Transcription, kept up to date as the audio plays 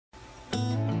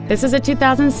This is a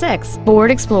 2006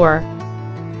 Ford Explorer.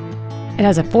 It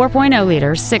has a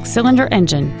 4.0-liter six-cylinder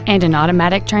engine and an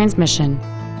automatic transmission.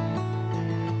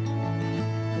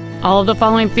 All of the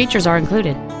following features are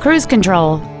included: cruise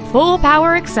control, full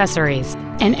power accessories,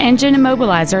 an engine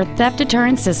immobilizer theft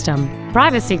deterrent system,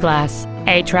 privacy glass,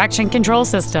 a traction control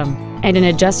system, and an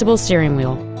adjustable steering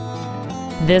wheel.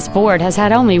 This Ford has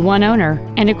had only one owner,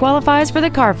 and it qualifies for the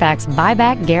Carfax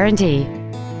buyback guarantee.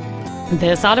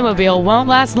 This automobile won't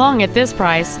last long at this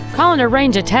price. Call and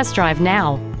arrange a test drive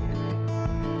now.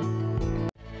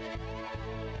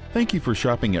 Thank you for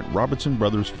shopping at Robinson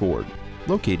Brothers Ford,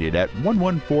 located at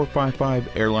 11455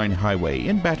 Airline Highway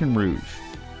in Baton Rouge.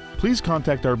 Please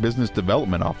contact our business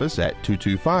development office at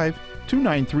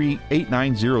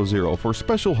 225-293-8900 for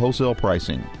special wholesale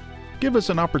pricing. Give us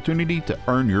an opportunity to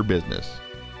earn your business.